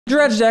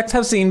Dredge decks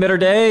have seen better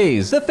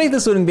days. The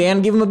Faithless Looting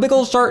ban gave them a big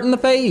ol' shot in the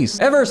face.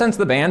 Ever since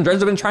the ban, Dredge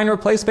have been trying to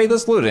replace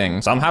Faithless Looting.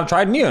 Some have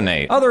tried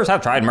Neonate, others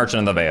have tried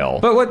Merchant of the Veil.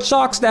 But what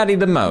shocks Daddy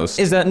the most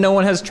is that no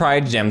one has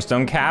tried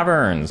Gemstone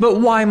Caverns.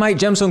 But why might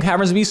Gemstone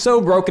Caverns be so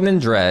broken in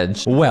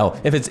Dredge? Well,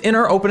 if it's in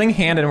our opening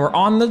hand and we're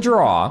on the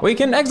draw, we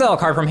can exile a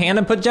card from hand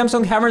and put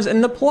Gemstone Caverns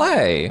into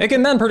play. It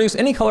can then produce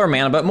any color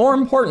mana, but more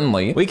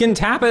importantly, we can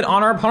tap it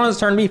on our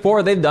opponent's turn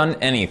before they've done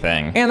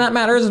anything. And that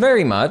matters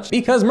very much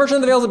because Merchant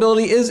of the Veil's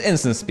ability is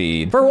instant speed.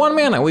 For 1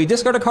 mana, we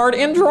discard a card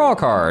and draw a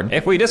card.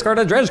 If we discard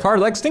a Dredge card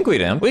like Stinkweed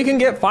Imp, we can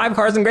get 5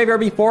 cards in graveyard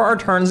before our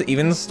turns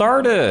even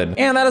started.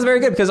 And that is very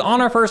good because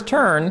on our first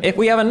turn, if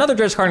we have another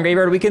Dredge card in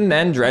graveyard, we can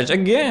then Dredge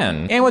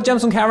again. And with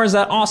Gemstone Caverns,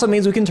 that also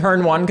means we can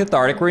turn 1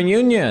 Cathartic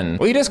Reunion.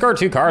 We discard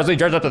 2 cards, we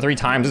Dredge up to 3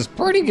 times, is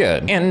pretty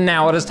good. And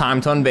now it is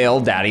time to unveil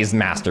Daddy's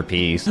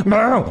masterpiece.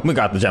 Boom! We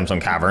got the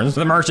Gemstone Caverns,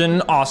 the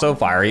Merchant, also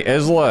Fiery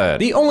Islet.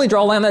 The only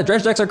draw land that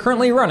Dredge decks are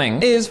currently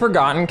running is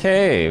Forgotten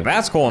Cave.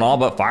 That's cool and all,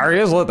 but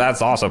Fiery Islet,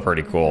 that's also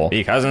pretty cool.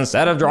 Because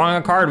instead of drawing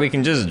a card, we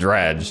can just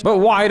Dredge. But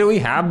why do we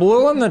have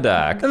blue in the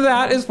deck?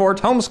 That is for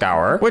Tome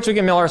Scour, which we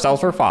can mill ourselves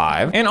for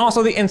 5, and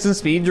also the instant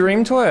speed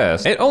Dream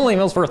Twist. It only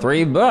mills for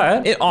 3,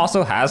 but it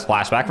also has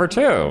flashback for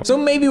 2. So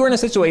maybe we're in a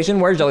situation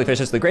where Jellyfish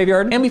is the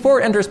graveyard, and before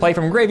it enters play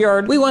from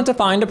graveyard, we want to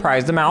find a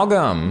Prized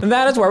Amalgam.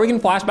 That is where we can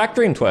flashback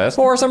Dream Twist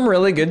for some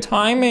really good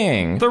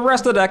timing. The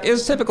rest of the deck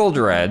is typical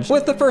Dredge,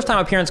 with the first time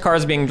appearance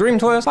cards being Dream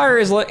Twist,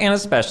 Fiery Islet, and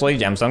especially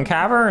Gemstone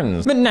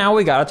Caverns. But now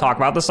we gotta talk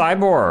about the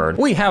sideboard.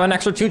 We have an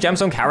extra 2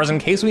 Gemstone Caverns in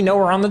case we know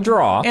we're on the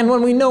draw, and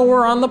when we know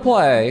we're on the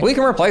play, we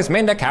can replace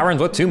main deck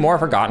Caverns with 2 more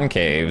Forgotten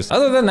Caves.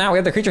 Other than that, we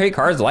have the creature hate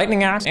cards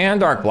Lightning Axe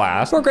and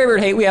Darkblast. For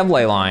graveyard hate, we have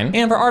Leyline,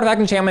 and for artifact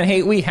enchantment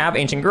hate, we have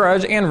Ancient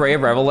Grudge and Ray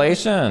of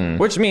Revelation,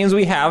 which means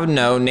we have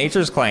no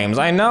Nature's Claims.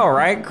 I know,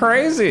 right?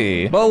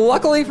 Crazy. But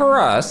luckily for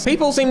us,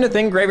 people seem to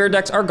think graveyard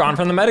decks are gone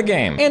from the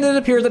metagame, and it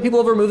appears that people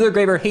have removed their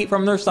graveyard hate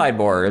from their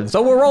sideboard.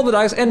 So we'll roll the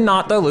dice and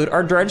not dilute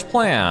our Dredge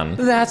plan.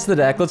 That's the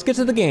deck. Let's get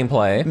to the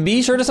gameplay.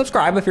 Be sure to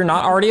subscribe if you're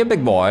not already a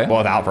big boy. Well,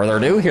 without further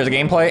ado, here's the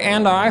gameplay,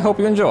 and I hope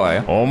you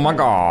enjoy. Oh my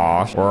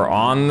gosh, we're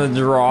on the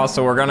draw,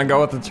 so we're gonna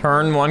go with the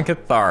turn 1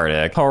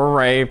 Cathartic.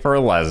 Hooray for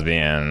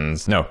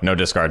lesbians. No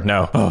discard,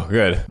 no. Oh,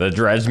 good. The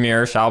Dredge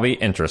mirror shall be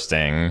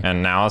interesting.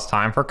 And now it's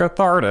time for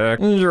Cathartic.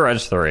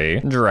 Dredge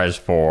 3, Dredge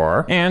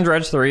 4, and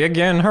Dredge 3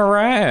 again,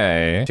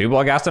 hooray. 2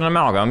 Bloodghast and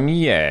Amalgam,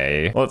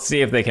 yay. Let's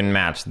see if they can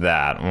match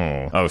that.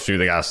 Oh shoot,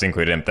 they got a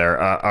Stinkweed Imp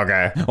there.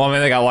 Okay. Well, I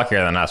mean, they got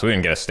luckier than us. We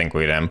didn't get a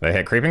Stinkweed Imp. They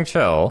hit Creeping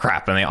Chill.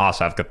 Crap, and they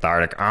also have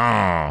Cathartic.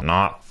 Oh,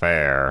 not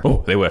fair.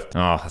 Oh, they whiffed.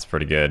 Oh, that's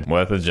pretty good.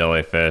 With a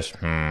Jellyfish,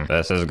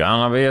 this is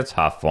gonna be a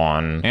tough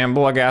one. And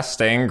Bloodghast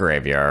stay in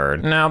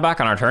graveyard. Now back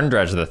on our turn,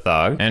 Dredge the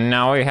Thug. And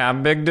now we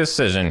have big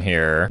decision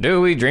here.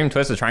 Do we Dream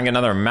Twist to try and get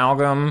another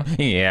Amalgam?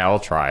 Yeah, we'll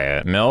try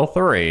it. Mill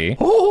 3.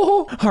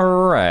 Oh,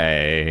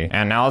 hooray.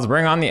 And now let's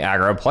bring on the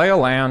aggro, play a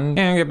land,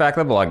 and get back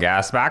the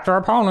Bloodghast back to our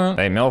opponent.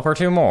 They mill for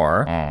 2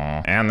 more.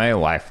 And they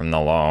life from the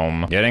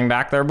Loam. Getting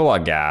back their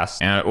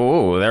Bloodghast. And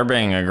ooh, they're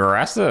being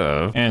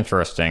aggressive.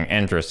 Interesting.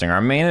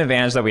 Our main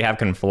advantage is that we have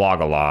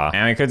Conflagrate,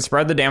 and we could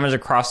spread the damage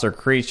across their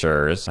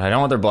creatures. I don't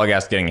want their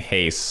Bloodghast getting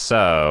haste,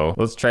 so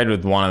let's trade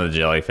with one of the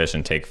Jellyfish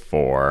and take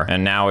 4.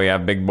 And now we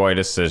have big boy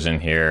decision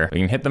here. We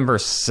can hit them for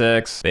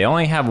 6. They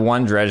only have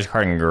 1 Dredge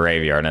card in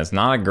graveyard, and it's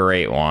not a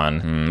great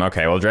one.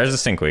 Okay, we'll Dredge the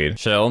Stinkweed.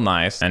 Chill,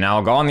 nice. And now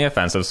we'll go on the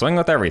offensive, swing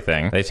with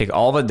everything. They take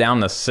all of it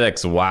down to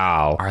 6.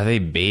 Wow. Are they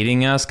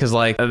baiting us? Because,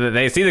 like,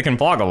 they see the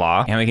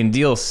Conflagrate, and we can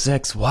deal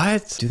 6.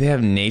 What? Do they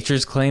have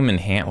Nature's Claim in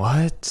hand?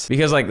 What?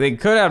 Because, like, they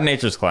could have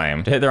Nature's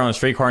Claim to hit their own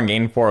Street Core and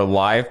gain 4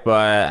 life,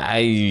 but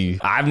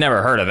I've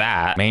never heard of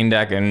that. Main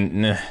deck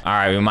and... all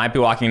right, we might be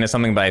walking into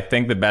something, but I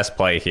think the best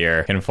play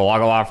here,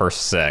 Conflagrate for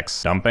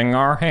 6. Dumping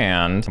our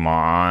hand. Come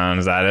on,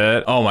 is that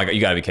it? Oh my god,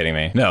 you gotta be kidding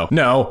me.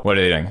 No. What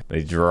are they doing?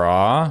 They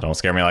draw. Don't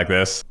scare me like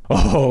this.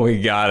 Oh,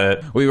 we got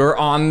it. We were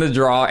on the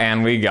draw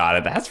and we got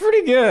it. That's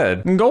pretty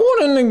good.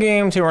 Going into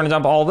game 2, we're gonna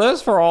dump all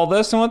this for all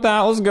this, and with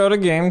that, let's go to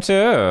game 2.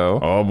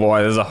 Oh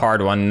boy, this is a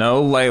hard one.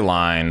 No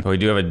Leyline, but we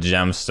do have a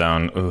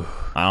Gemstone. Ooh.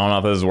 I don't know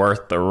if this is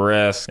worth the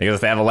risk, because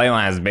if they have a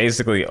Leyline, it's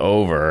basically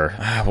over.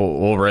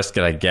 We'll risk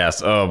it, I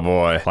guess. Oh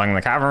boy. Playing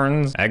the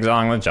Caverns,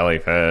 exiling the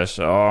Jellyfish.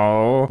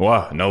 Oh,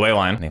 whoa, no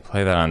Leyline. They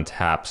play that on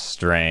tap,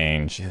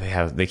 strange.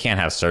 They can't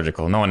have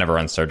Surgical. No one ever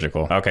runs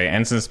Surgical. Okay,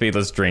 instant speed,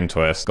 let's Dream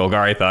Twist.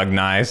 Golgari Thug,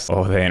 nice.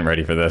 Oh, they ain't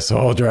ready for this.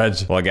 Oh,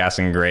 Dredge. Bloodghast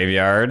in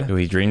graveyard. Do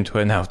we Dream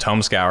Twist? No,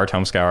 Tome Scour.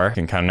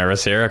 Getting kind of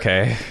nervous here,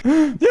 okay.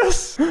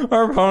 Yes!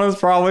 Our opponent's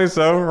probably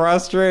so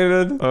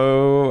frustrated.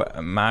 Oh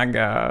my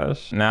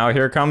gosh. Now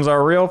here comes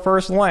our real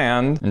first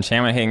land.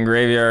 Enchantment hate in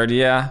graveyard,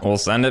 yeah. We'll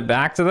send it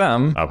back to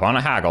them.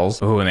 Opponent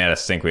haggles. Ooh, and they had a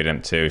Stinkweed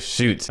Imp too.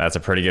 Shoot, that's a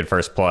pretty good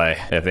first play.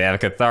 If they have a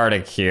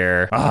Cathartic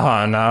here.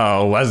 Oh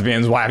no,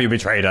 lesbians, why have you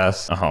betrayed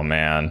us? Oh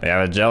man. They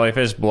have a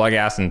Jellyfish,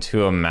 Bloodghast, and 2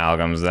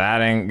 Amalgams.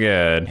 That ain't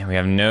good. And we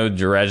have no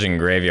Dredge in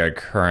graveyard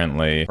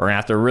currently. We're gonna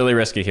have to really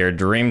risk it here.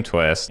 Dream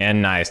Twist.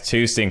 And nice,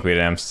 2 Stinkweed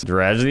Imps.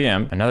 Dredge the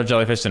Imp. Another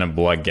Jellyfish and a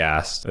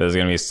Bloodghast. This is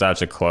gonna be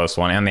such a close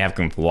one. And they have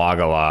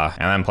Conflagrate.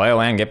 And then play a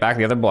land, get back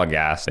the other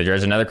Bloodghast. They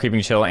dredge another creeping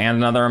Creeping Chill, and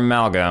another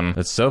Amalgam.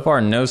 But so far,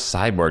 no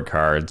sideboard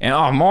cards. And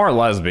oh, more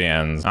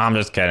lesbians. I'm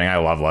just kidding. I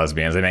love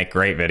lesbians. They make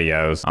great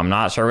videos. I'm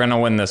not sure we're gonna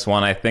win this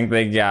one. I think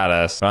they got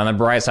us. But on the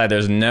bright side,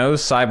 there's no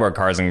sideboard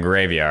cards in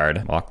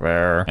graveyard. Block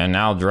there. And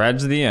now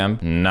Dredge the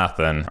Imp.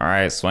 Nothing. All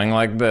right, swing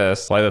like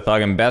this. Play the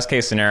Thug in best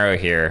case scenario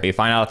here. We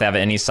find out if they have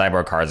any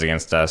sideboard cards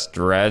against us.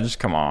 Dredge,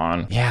 come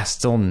on. Yeah,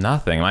 still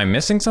nothing. Am I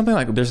missing something?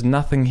 Like, there's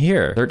nothing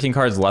here. 13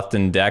 cards left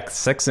in deck,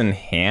 6 in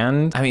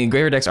hand. I mean,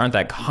 graveyard decks aren't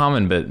that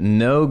common, but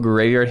no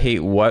graveyard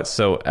hate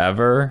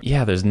whatsoever.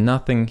 Yeah, there's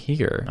nothing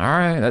here. All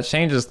right, that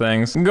changes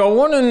things.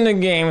 Going into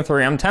game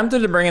 3, I'm tempted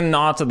to bring in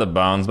Gnaw to the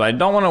Bones, but I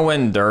don't want to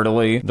win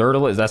dirtily.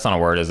 Dirtily? That's not a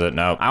word, is it?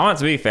 No. I want it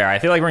to be fair. I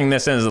feel like bringing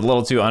this in is a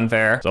little too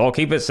unfair, so we'll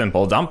keep it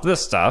simple. Dump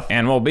this stuff,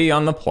 and we'll be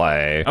on the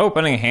play.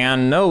 Opening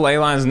hand, no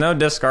Leylines, no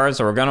discards,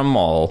 so we're gonna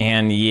mull.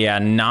 And yeah,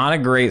 not a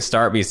great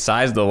start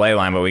besides the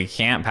Leyline, but we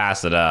can't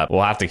pass it up.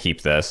 We'll have to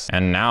keep this.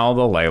 And now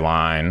the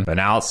Leyline. But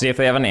now let's see if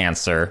they have an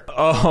answer.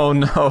 Oh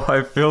no,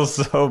 I feel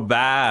so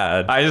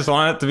bad. I just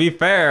want it to be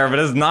fair, but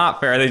it's not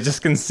fair. They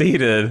just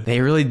conceded.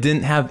 They really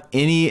didn't have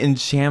any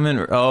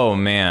enchantment. Oh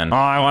man. Oh,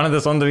 I wanted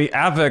this one to be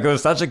epic. It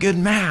was such a good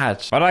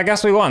match. But I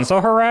guess we won,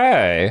 so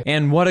hooray.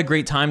 And what a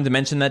great time to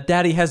mention that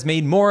Daddy has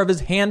made more of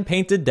his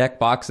hand-painted deck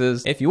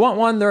boxes. If you want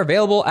one, they're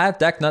available at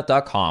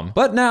decknut.com.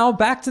 But now,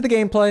 back to the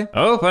gameplay.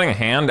 Opening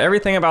hand.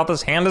 Everything about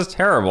this hand is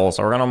terrible,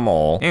 so we're gonna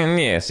mull. And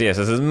yes, this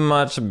is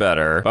much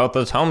better. Both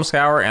the Tome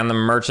Scour and the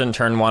Merchant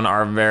turn 1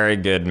 are very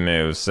good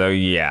moves, so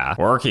yeah,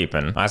 we're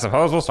keeping. I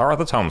suppose we'll start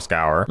with the Tome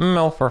Scour.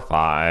 Mill for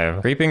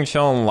 5. Creeping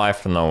Chill and Life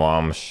from the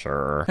Loam,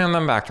 sure. And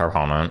then back to our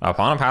opponent.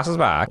 Opponent passes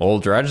back. We'll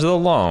dredge the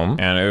Loam,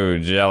 and ooh,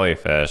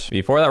 Jellyfish.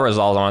 Before that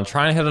resolves, I want to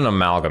try and hit an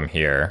Amalgam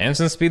here.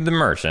 Instant speed the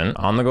Merchant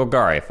on the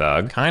Golgari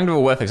Thug. Kind of a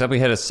whiff, except we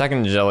hit a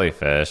second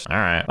Jellyfish. All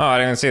right. Oh, I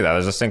didn't even see that.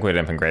 There's a Stinkweed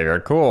Imp in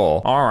graveyard.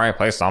 Cool. All right,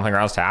 play Stomping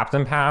Grounds tapped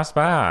and pass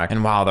back.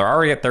 And wow, they're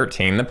already at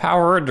 13. The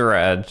power of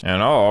Dredge.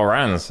 And oh,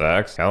 Ren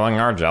 6, killing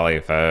our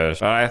Jellyfish.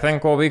 But I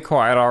think we'll be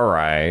quite all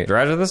right.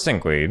 Dredge of the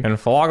Stinkweed and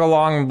flog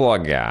along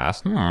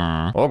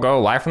Bloodghast. We'll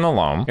go Life from the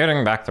Loam,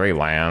 getting back 3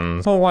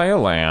 lands. We'll lay a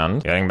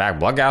land, getting back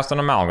Bloodghast and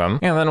Amalgam,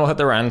 and then we'll hit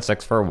the Ren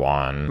 6 for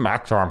 1.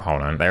 Back to our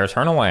opponent. They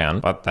return a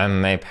land, but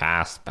then they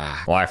pass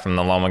back. Life from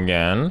the Loam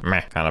again.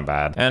 Meh, kind of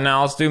bad. And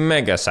now let's do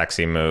mega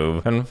sexy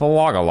move. And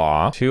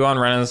Flogalaw. 2 on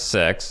Ren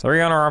 6,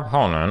 3 on our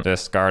opponent.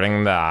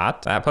 Discarding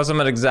that. That puts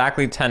them at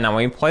exactly 10. Now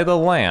when we play the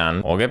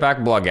land, we'll get back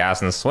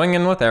Bloodghast and swing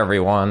in with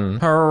everyone.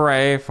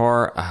 Hooray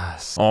for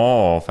us.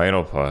 Oh,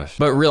 Fatal Push.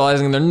 But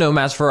realizing they're no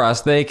match for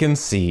us, they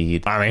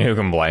concede. I mean, who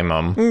can blame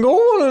them?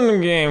 Going into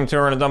game 2,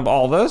 we're gonna dump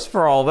all this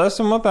for all this,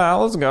 and with that,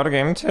 let's go to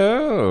game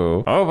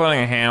 2.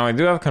 Opening hand, we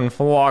do have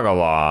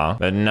Conflagrate,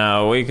 but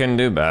no, we can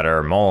do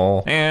better.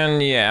 Mull.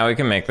 And yeah, we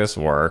can make this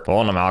work.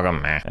 Pull an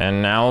Amalgam, meh.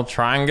 And now we'll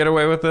try and get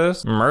away with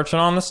this.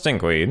 Merchant on the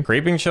Stinkweed.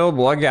 Creeping Chill,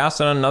 Bloodghast,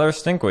 and another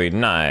Stinkweed.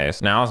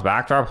 Nice. Now it's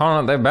back to our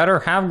opponent. They better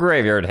have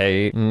graveyard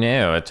hate.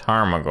 No, a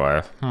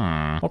Tarmogoyf.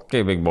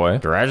 Okay, big boy.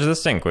 Dredge the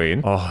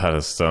Stinkweed. Oh, that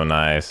is so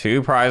nice.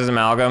 2 Prized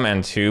Amalgam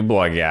and 2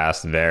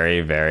 Bloodghast.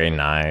 Very, very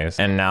nice.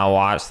 And now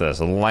watch this.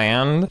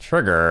 Land,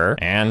 trigger,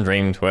 and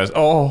Dream Twist.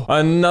 Oh,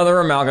 another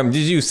Amalgam.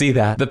 Did you see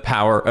that? The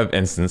power of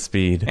instant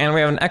speed. And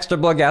we have an extra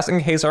Bloodghast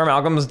in case our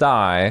Amalgams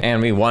die.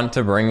 And we want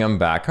to bring them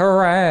back.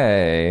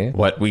 Hooray!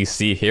 What we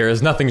see here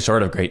is nothing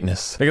short of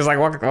greatness. Because, like,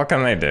 what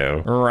can they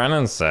do?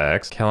 Ren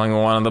 6, killing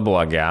one of the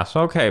Bloodghast.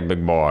 Okay,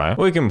 big boy.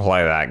 We can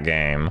play that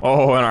game.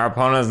 Oh, and our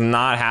opponent's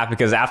not happy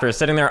because after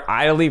sitting there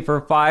idly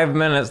for 5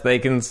 minutes, they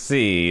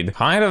concede.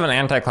 Kind of an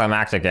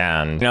anticlimactic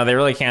end. You know, they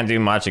really can't do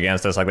much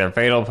against us. Like, their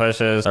Fatal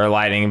Pushes or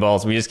Lightning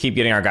Bolts, we just keep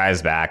getting our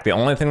guys back. The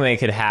only thing they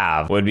could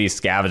have would be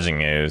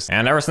Scavenging Ooze.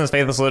 And ever since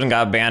Faithless Looting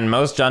got banned,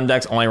 most Jund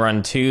decks only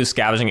run 2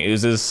 Scavenging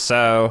Oozes,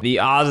 so the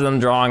odds of them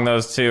drawing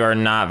those 2 are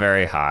not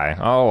very high.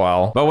 Oh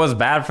well. But what's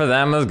bad for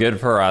them is good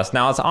for us.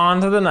 Now it's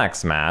on to the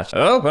next match.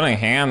 Opening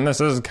hand,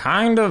 this is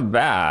kind of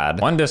bad.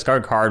 1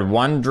 discard card,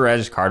 1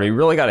 dredge card. We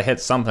really gotta hit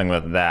something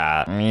with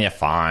that. Yeah,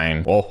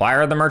 fine. We'll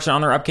fire the Merchant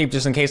on their upkeep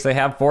just in case they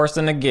have Force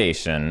and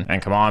Negation.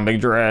 And come on,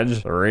 big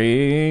dredge.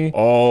 3.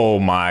 Oh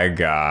my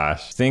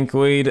gosh.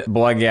 Stinkweed,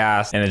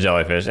 Bloodghast, and a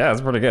Jellyfish. Yeah,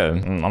 that's pretty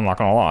good. I'm not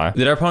gonna lie.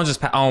 Did our opponent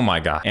just oh my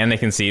god. And they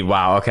concede.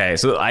 Wow, okay.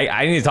 So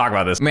I need to talk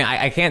about this. Man,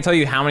 I can't tell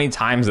you how many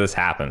times this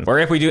happens. Or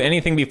if we do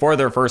anything before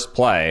their first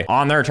play,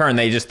 on their turn,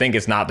 they just think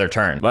it's not their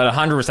turn. But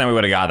 100% we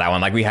would have got that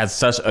one. Like, we had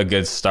such a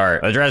good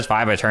start. The dredge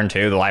 5 by turn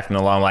 2, the Life from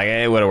the Loam, like,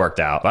 it would have worked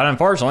out. But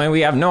unfortunately,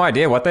 we have no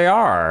idea what they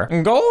are.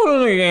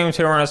 Go to game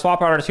 2. We're gonna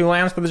swap out our 2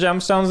 lands for the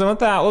gemstones, and with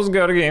that, let's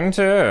go to game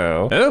 2.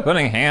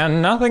 Opening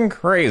hand, nothing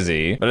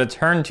crazy, but a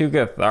turn 2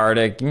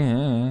 Cathartic.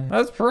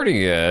 That's pretty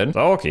good.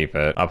 So we'll keep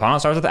it.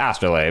 Opponent starts with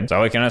Astrolabe,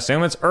 so we can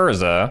assume it's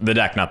Urza, the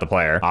deck, not the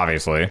player,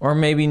 obviously. Or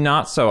maybe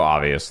not so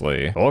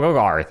obviously. We'll go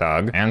Golgari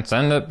Thug and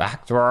send it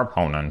back to our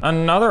opponent.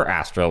 Another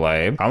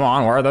Astrolabe. Come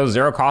on, where are those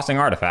 0-costing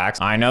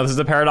artifacts? I know this is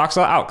the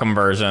paradoxical outcome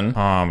version.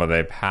 Oh, but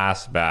they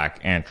pass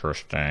back.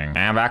 Interesting.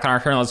 And back on our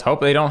turn, let's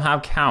hope they don't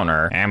have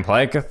counter and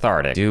play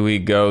Cathartic. Do we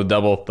go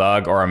double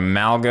Thug or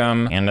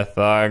Amalgam and a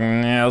Thug?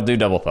 Yeah, we'll do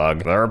double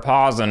Thug. They're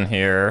pausing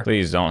here.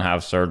 Please don't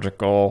have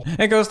surgical. veil.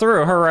 It goes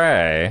through,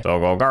 hooray. So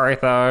Golgari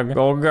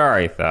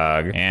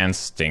Thug, and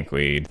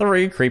Stinkweed.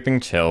 3 creeping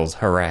chills,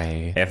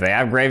 hooray. If they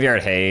have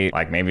graveyard hate,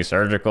 like maybe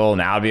surgical,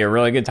 now would be a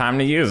really good time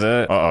to use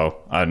it. No,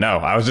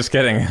 I was just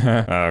kidding.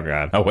 Oh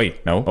god. Oh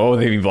wait, no. Oh,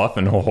 they be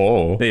bluffing.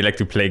 Oh, they like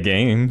to play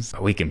games.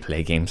 But we can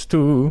play games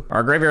too.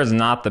 Our graveyard's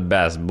not the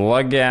best.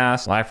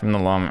 Bloodghast, Life from the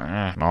Loam.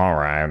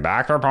 Alright,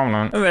 back to our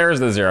opponent. There's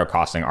the 0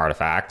 costing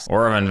artifacts.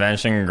 Or of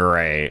Invention,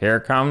 great. Here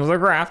comes the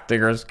Graft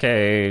Digger's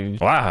Cage.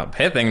 Wow,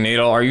 Pithing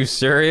Needle, are you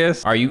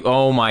serious?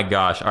 Oh my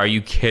gosh, are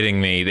you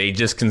kidding me? They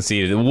just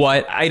conceded.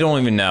 What? I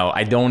don't even know.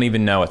 I don't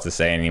even know what to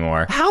say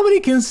anymore. How many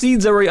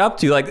concedes are we up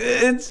to? Like,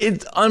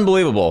 it's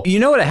unbelievable. You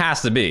know what it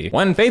has to be?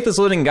 When Faithless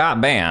Looting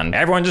got banned,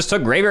 everyone just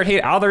took graveyard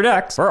hate out of their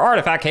decks for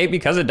artifact hate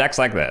because of decks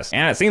like this.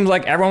 And it seems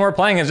like everyone we're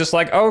playing is just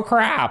like, oh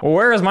crap,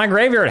 where is my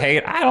graveyard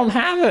hate? I don't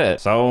have it.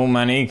 So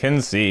many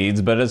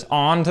concedes, but it's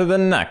on to the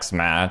next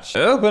match.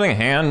 Opening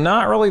hand,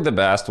 not really the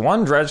best.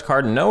 1 dredge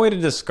card, no way to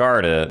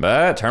discard it.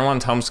 But turn 1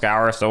 Tome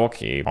Scour, so we'll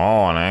keep.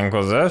 Oh, an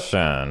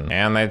Inquisition.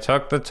 And they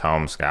took the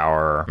Tome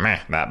Scour. Meh,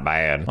 that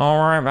bad.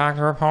 Alright, back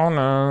to our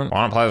opponent.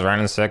 Wanna play as Ren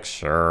and 6?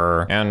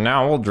 Sure. And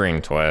now we'll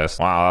Dream Twist.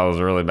 Wow, that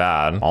was really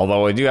bad.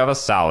 Although we do have a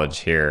Salvage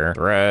here.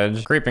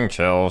 Dredge, Creeping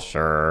Chill,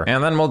 sure.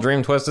 And then we'll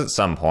Dream Twist at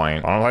some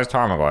point. Wanna play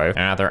Tarmogoyf. And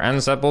at their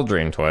end step, we'll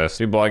Dream Twist.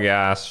 Do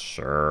Bloodghast,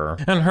 sure.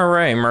 And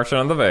hooray,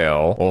 Merchant of the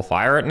Veil. We'll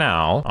fire it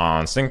now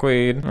on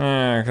Stinkweed.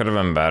 Could have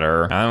been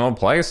better. And then we'll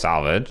play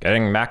Salvage,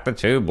 getting back the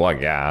 2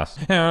 Bloodghast.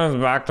 And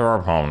it's back to our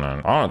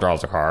opponent. Opponent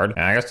draws a card,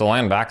 and I guess to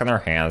land back in their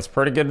hands,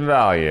 pretty good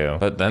value.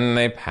 But then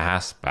they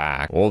pass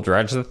back. We'll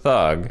Dredge the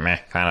Thug. Meh,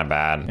 kinda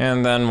bad.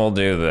 And then we'll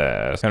do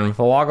this.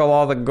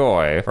 Conflagrate the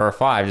Goyf for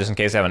 5, just in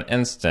case they have an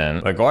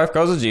instant. The Goyf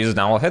goes to Jesus.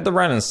 Now we'll hit the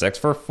Ren and 6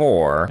 for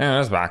 4. And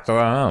it's back to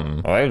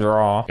them. They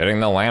draw, getting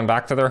the land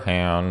back to their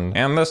hand.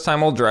 And this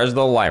time we'll Dredge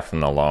the Life from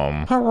the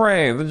Loam.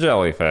 Hooray, the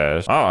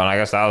Jellyfish. Oh, and I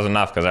guess that was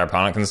enough because our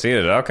opponent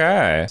conceded.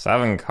 Okay.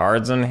 7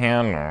 cards in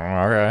hand.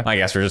 Okay. I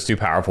guess we're just too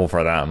powerful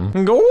for them.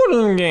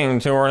 Golden Game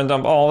Tour and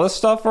dump all this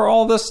stuff for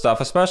all this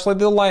stuff, especially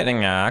the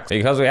Lightning Axe,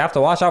 because we have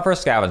to watch out for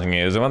Scavenging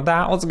Ooze. And with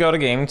that, let's go to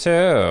game 2.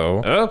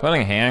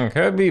 Opening hand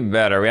could be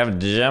better. We have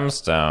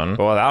Gemstone,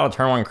 but without a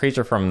turn 1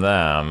 creature from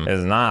them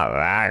is not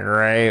that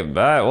great,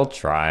 but we'll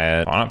try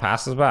it. Opponent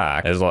passes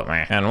back. Islet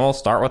me. And we'll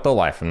start with the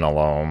Life from the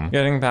Loam,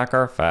 getting back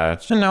our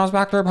fetch. And now it's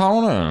back to our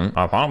opponent.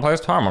 Our opponent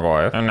plays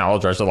Tarmogoyf, and now we'll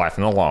dredge the Life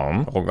from the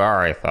Loam.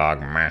 Golgari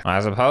Thug, meh. I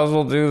suppose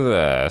we'll do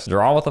this.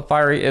 Draw with the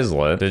Fiery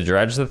Islet to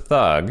dredge the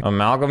Thug,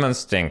 Amalgam and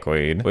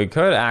Stinkweed. We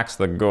could axe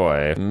the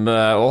Goyf,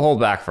 but we'll hold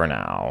back for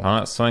now.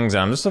 Opponent swings in.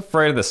 I'm just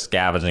afraid of the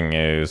Scavenging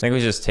Ooze. I think we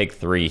just take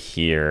 3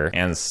 here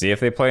and see if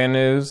they play an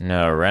ooze.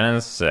 No, Ren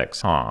and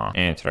 6, huh?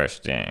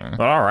 Interesting.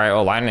 But alright,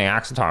 well, Lightning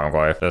Axe the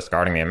Tarmogoyf,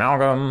 discarding the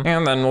Amalgam,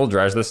 and then we'll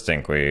dredge the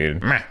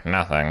Stinkweed. Meh,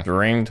 nothing.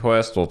 Dream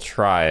Twist, we'll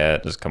try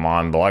it. Just come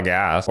on,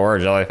 Bloodghast or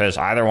Jellyfish,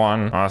 either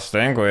one.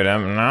 Stinkweed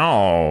Imp,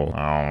 no.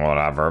 Oh,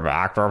 whatever,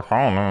 back to our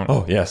opponent.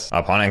 Oh, yes.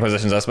 Opponent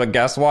Inquisitions us, but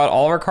guess what?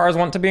 All of our cards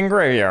want to be in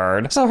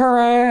graveyard. So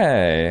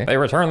hooray. They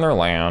return their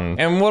land.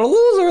 And what a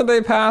loser,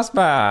 they pass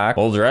back.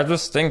 We'll dredge with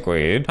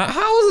Stinkweed.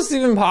 How is this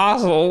even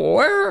possible?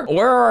 Where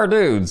are our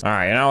dudes?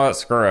 Alright, you know what?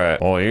 Screw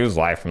it. We'll use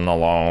Life from the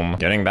Loam,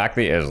 getting back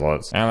the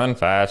Islets, and then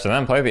fetch, and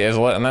then play the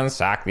Islet, and then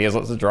sack the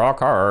Islets to draw a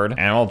card,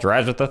 and we'll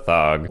dredge with the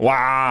Thug.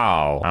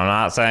 Wow. I'm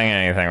not saying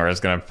anything. We're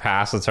just gonna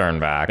pass the turn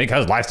back,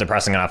 because life's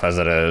depressing enough as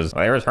it is.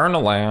 They return to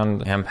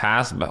land and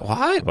pass, but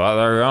what? But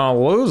they're gonna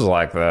lose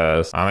like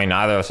this. I mean,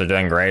 neither of us are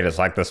doing great. It's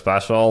like the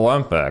Special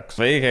Olympics.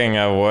 Speaking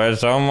of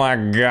which, oh my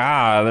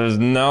god, there's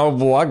no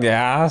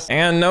Bloodghast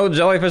and no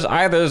Jellyfish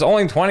either. There's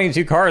only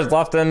 22 cards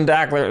left in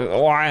deck.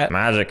 What?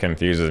 Magic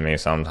confuses me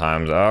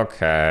sometimes.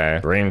 Okay.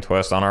 Dream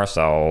Twist on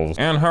ourselves.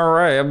 And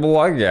hooray, a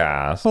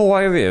Bloodghast.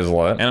 Play the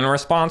Islet. And in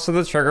response to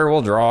the trigger,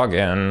 we'll draw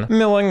again,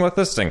 milling with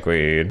the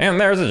Stinkweed. And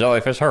there's a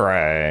Jellyfish,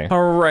 hooray.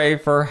 Hooray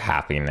for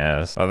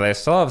happiness. But they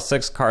still have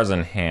 6 cards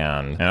in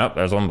hand. And oh,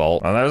 there's 1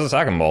 bolt. And there's a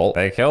second bolt.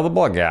 They kill the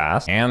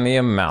Bloodghast and the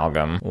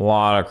Amalgam. A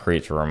lot of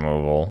creature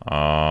removal.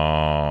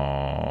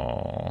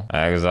 Oh.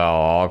 Exile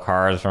all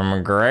cards from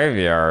a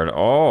graveyard.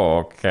 Oh,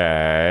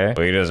 okay.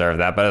 We deserve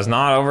that, but it's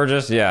not over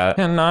just yet.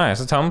 And nice,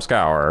 a Tome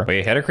Scour.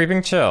 We hit a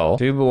Creeping Chill,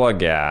 2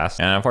 Bloodghast,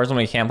 and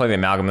unfortunately we can't play the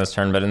Amalgam this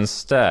turn, but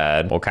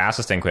instead, we'll cast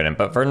a Stinkweed Imp.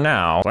 But for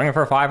now, swinging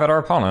for 5 at our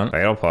opponent.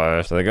 Fatal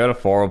Push. So they go to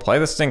 4, we'll play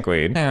the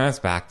Stinkweed, and it's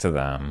back to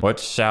them. What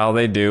shall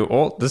they do?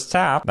 Oh, this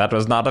tap. That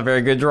was not a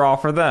very good draw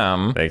for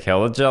them. They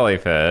kill the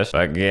Jellyfish,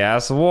 but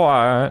guess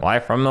what?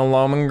 Life from the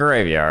Loam and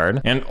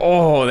graveyard. And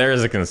oh,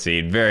 there's a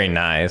concede. Very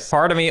nice.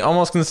 Part of me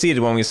almost conceded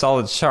when we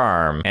saw the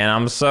charm, and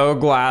I'm so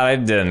glad I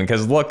didn't,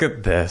 because look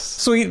at this.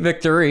 Sweet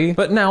victory.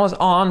 But now it's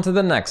on to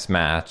the next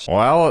match.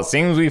 Well, it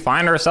seems we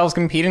find ourselves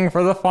competing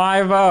for the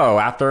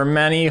 5-0 after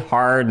many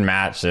hard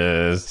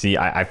matches. See,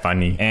 I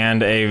funny.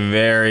 And a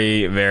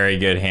very, very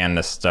good hand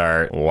to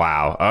start.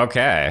 Wow.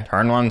 Okay.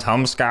 Turn 1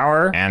 Tome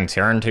Scour and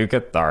turn 2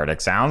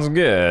 Cathartic. Sounds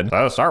good.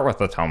 So start with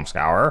the Tome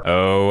Scour.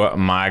 Oh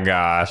my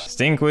gosh.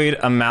 Stinkweed,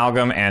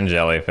 Amalgam, and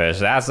Jellyfish.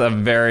 That's a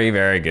very,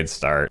 very good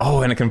start.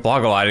 Oh, and a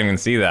Conflagrate. I didn't even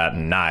see that.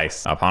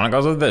 Nice. Opponent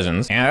goes with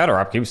Visions. And at our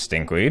upkeep,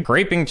 keep Stinkweed,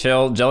 Creeping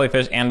Chill,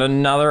 Jellyfish, and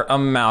another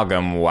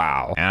Amalgam.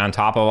 Wow. And on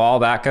top of all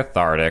that,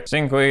 Cathartic,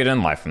 Stinkweed,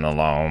 and Life from the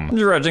Loam.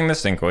 Dredging the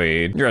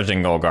Stinkweed,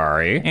 dredging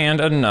Golgari, and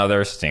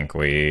another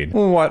Stinkweed.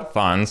 What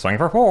fun. Swing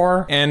for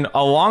 4. And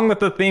along with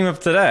the theme of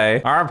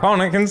today, our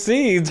opponent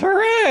concedes.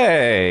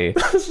 Hooray!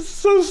 This is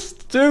so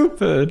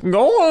stupid.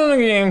 Go into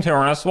game 2, we're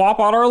gonna swap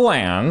out our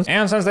lands.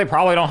 And since they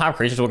probably don't have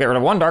creatures, we'll get rid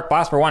of 1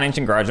 Darkblast for 1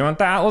 Ancient Grudge. And with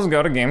that, let's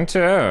go to game 2.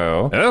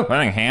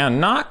 Opening hand,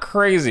 not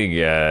crazy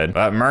good.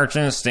 But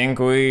Merchant,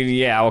 Stinkweed,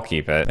 yeah, we'll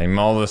keep it. They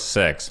mull the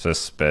 6.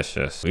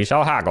 Suspicious. We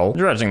shall haggle.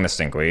 Dredging the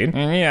Stinkweed.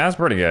 And yeah, that's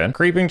pretty good.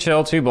 Creeping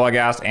Chill, 2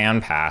 Bloodghast,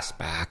 and pass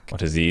back.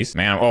 What is these?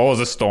 Man, oh,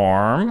 it's a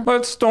Storm.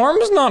 But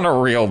Storm's not a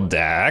real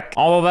deck.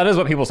 Although that is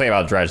what people say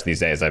about Dredge these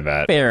days, I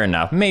bet. Fair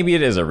enough. Maybe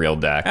it is a real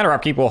deck. And our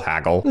upkeep will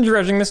haggle.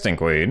 Dredging the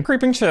Stinkweed.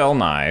 Creeping Chill,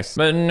 nice.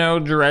 But no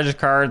Dredge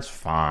cards,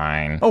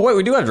 fine. Oh, wait,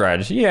 we do have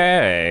Dredge.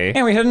 Yay.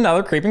 And we hit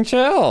another Creeping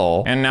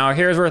Chill. And now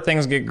here's where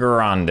things get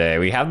grande.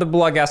 We have the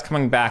Bloodghast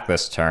coming back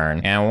this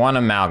turn. And 1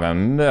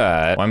 Amalgam.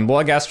 But when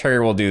Bloodghast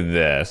trigger, we'll do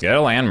this. Get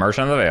a land,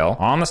 Merchant of the Veil,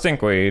 on the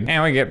Stinkweed.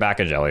 And we get back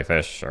a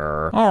Jellyfish,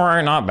 sure.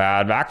 Alright, not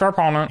bad. Back to our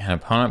opponent. And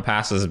opponent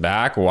passes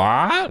back.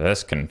 What?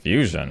 This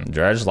confusion.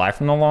 Dredge, Life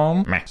from the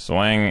Loam. Meh.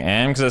 Swing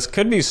in, because this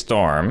could be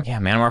Storm. Yeah,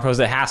 Manamorphose,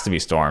 it has to be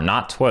Storm,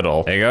 not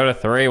Twiddle. They go to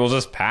 3, we'll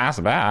just pass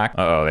back.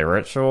 Uh-oh, they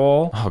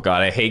Ritual. Oh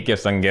god, I hate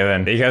Gifts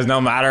Ungiven, because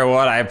no matter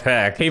what I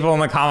pick, people in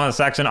the comment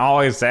section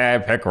always say I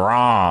pick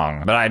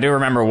wrong. But I do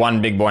remember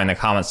one big boy in the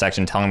comment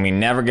section telling me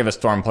never give a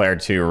Storm player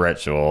 2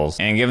 Rituals.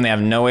 And given they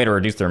have no way to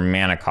reduce their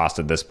mana cost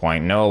at this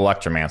point, no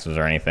Electromancers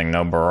or anything,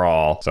 no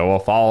Brawl. So we'll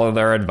follow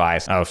their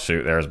advice. Oh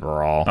shoot, there's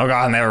Brawl. Oh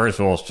god, and they have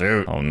Rituals,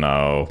 shoot. Oh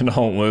no.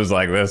 Don't lose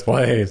like this,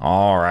 please.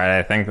 Alright,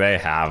 I think they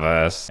have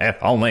us. If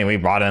only we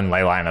brought in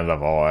Leyline of the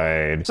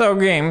Void. So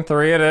game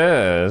 3 it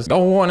is.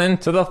 Going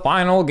into the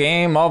final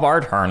game of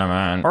our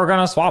tournament. We're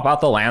gonna swap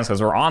out the lands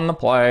because we're on the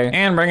play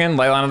and bring in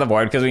Leyline of the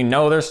Void because we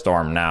know there's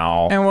Storm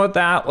now. And with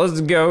that,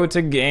 let's go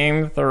to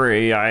game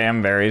 3. I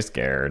am very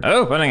scared.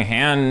 Opening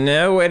hand,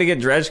 no way to get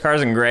Dredge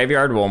cards in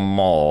graveyard will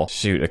mull.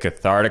 Shoot, a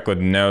Cathartic with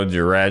no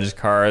Dredge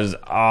cards.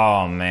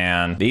 Oh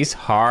man. These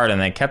hard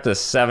and they kept a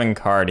 7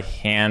 card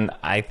hand.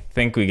 I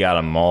think we got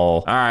a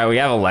mull. Alright, we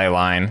have a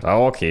Leyline,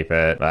 so we'll keep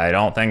it. But I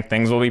don't think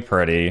things will be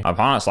pretty.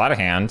 Opponent sleight of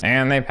hand,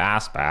 and they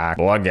pass back.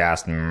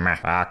 Bloodghast,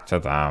 meh, back to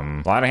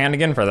them. Sleight of hand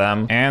again for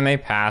them, and they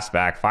pass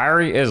back.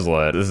 Fiery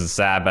Islet. This is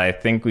sad, but I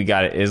think we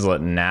got an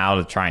Islet now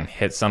to try and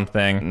hit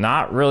something.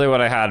 Not really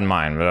what I had in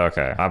mind, but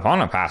okay.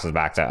 Opponent passes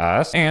back to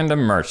us, and a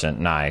Merchant,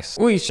 nice.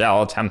 We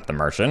shall attempt the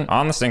Merchant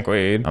on the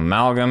Stinkweed,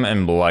 Amalgam,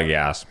 and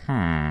Bloodghast.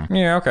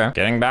 Yeah, okay.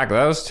 Getting back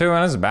those 2,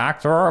 and it's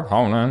back to our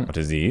opponent. What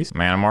is these?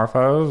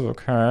 Manamorphose,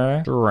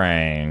 okay.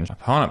 Strange.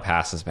 Opponent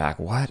passes back.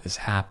 What is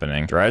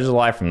happening? Dredge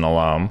Life from the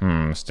Loam.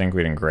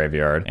 Stinkweed in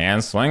graveyard.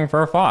 And swing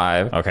for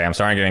 5. Okay, I'm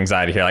starting to get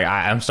anxiety here. Like,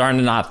 I'm starting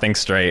to not think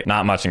straight.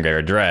 Not much in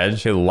graveyard.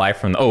 Dredge. Life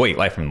from the... Oh, wait.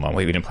 Life from the Loam.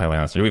 Wait, we didn't play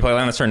land this turn. Did we play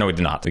land this turn? No, we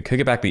did not. We could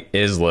get back the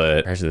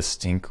Islet. Dredge the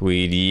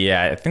Stinkweed.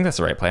 Yeah, I think that's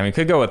the right play. I mean, we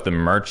could go with the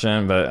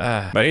Merchant,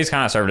 but he's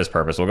kind of served his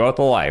purpose. We'll go with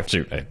the Life.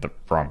 Shoot, the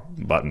wrong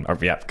button. Oh,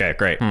 yeah, okay,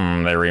 great.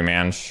 They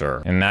remand?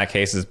 Sure. In that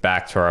case, it's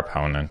back to our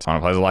opponent.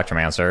 Opponent plays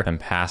Electromancer, then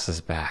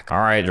passes back. All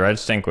right, Dredge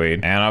Stinkweed.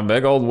 And a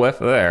big old whiff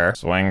there.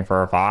 Swing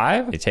for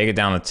 5. They take it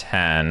down to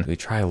 10. We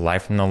try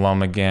Life from the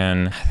Loam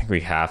again. I think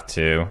we have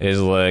to.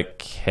 Islet,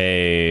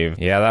 Cave.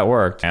 Yeah, that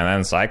worked. And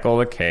then cycle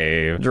the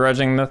Cave.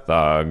 Dredging the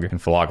Thug.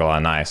 And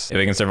Flogula, nice. If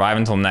we can survive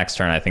until next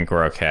turn, I think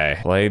we're okay.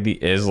 Play the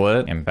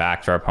Islet and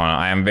back to our opponent.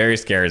 I am very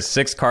scared.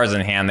 6 cards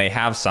in hand. They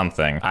have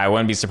something. I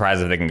wouldn't be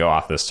surprised if they can go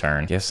off this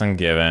turn. Gifts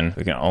Ungiven.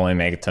 We can only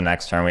make it to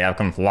next turn. We have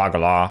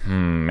Conflagrate.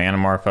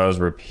 Manamorphose,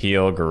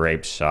 Repeal,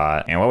 Grape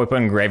Shot. And what we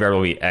put in graveyard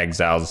will be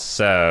exiled.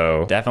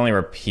 So definitely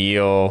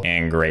Repeal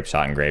and Grape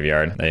Shot in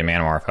graveyard. They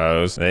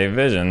Manamorphose. They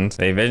Visions.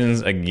 They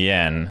Visions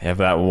again. They have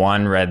that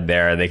 1 red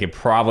there. They could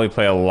probably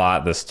play a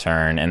lot this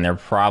turn, and they're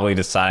probably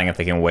deciding if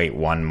they can wait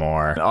 1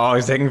 more. Oh,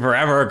 he's taking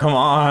forever. Come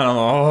on.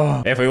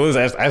 Oh. If we lose,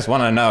 I just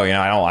want to know. You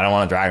know, I don't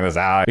want to drag this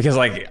out because,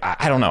 like,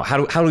 I don't know. How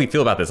do we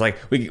feel about this? Like,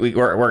 we're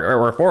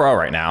 4-0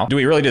 right now. Do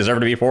we really deserve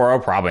to be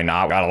 4-0? Probably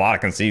not. We got a lot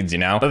of concedes, you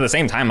know. But at the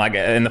same time, like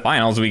in the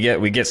finals, we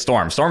get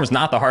Storm. Storm's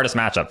not the hardest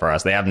matchup for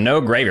us. They have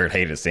no graveyard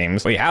hate, it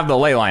seems. We have the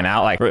Leyline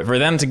out. Like for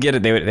them to get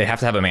it, they have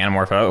to have a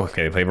Manamorph. Oh,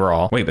 okay, they play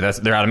Brawl. Wait,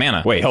 but they're out of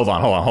mana. Wait, hold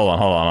on.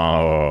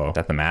 Oh, is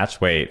that the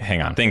match? Wait,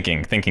 hang on.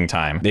 Thinking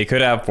time. They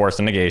could have Force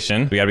of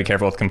Negation. We gotta be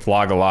careful with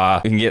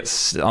Conflagrate. We can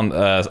get on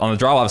the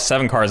draw. We'll have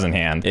 7 cards in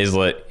hand.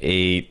 Islet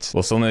 8.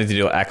 We'll still need to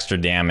deal extra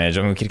damage.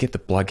 I mean, we could get the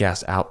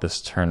Bloodghast out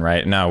this turn,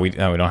 right? No, we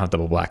don't have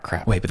double black.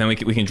 Crap. Wait, but then we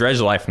can dredge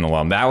Life from the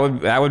Loam.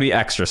 That would be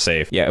extra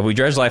safe. Yeah, if we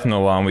dredge Life from the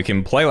Loam, we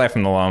can play Life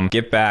from the Loam,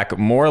 get back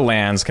more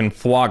lands,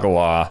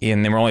 Conflagrate,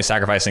 and then we're only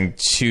sacrificing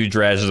 2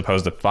 dredge as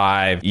opposed to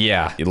 5.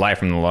 Yeah, you life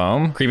from the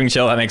loam. Creeping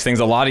Chill, that makes things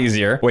a lot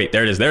easier. Wait,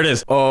 there it is, there it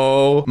is.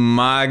 Oh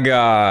my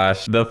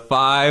gosh, the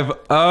 5.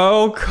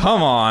 Oh,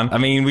 come on. I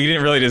mean, we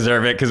didn't really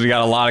deserve it because we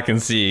got a lot of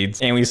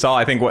concedes. And we saw,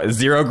 I think, what,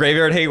 0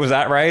 graveyard hate? Was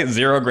that right?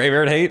 0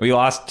 graveyard hate? We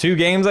lost 2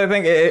 games, I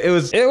think. It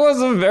was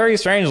a very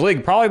strange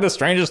league. Probably the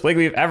strangest league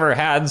we've ever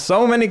had.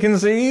 So many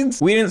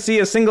concedes. We didn't see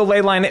a single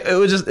Leyline.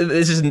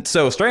 It's just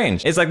so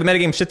strange. It's like the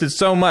metagame shifted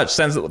so much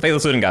since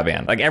Faithless Looting got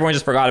banned. Like, everyone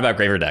just forgot about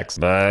graveyard decks.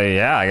 But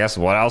yeah, I guess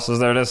what else is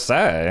there to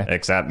say?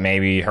 Except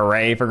maybe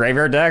hooray for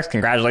graveyard decks.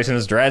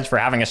 Congratulations, Dredge, for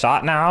having a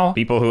shot now.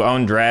 People who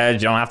own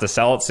Dredge, you don't have to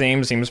sell it,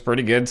 seems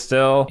pretty good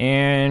still.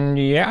 And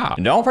yeah,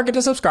 don't forget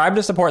to subscribe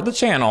to support the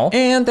channel.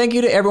 And thank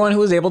you to everyone who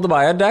was able to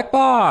buy a deck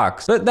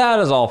box. But that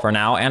is all for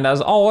now. And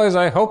as always,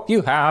 I hope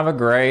you have a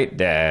great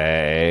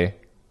day.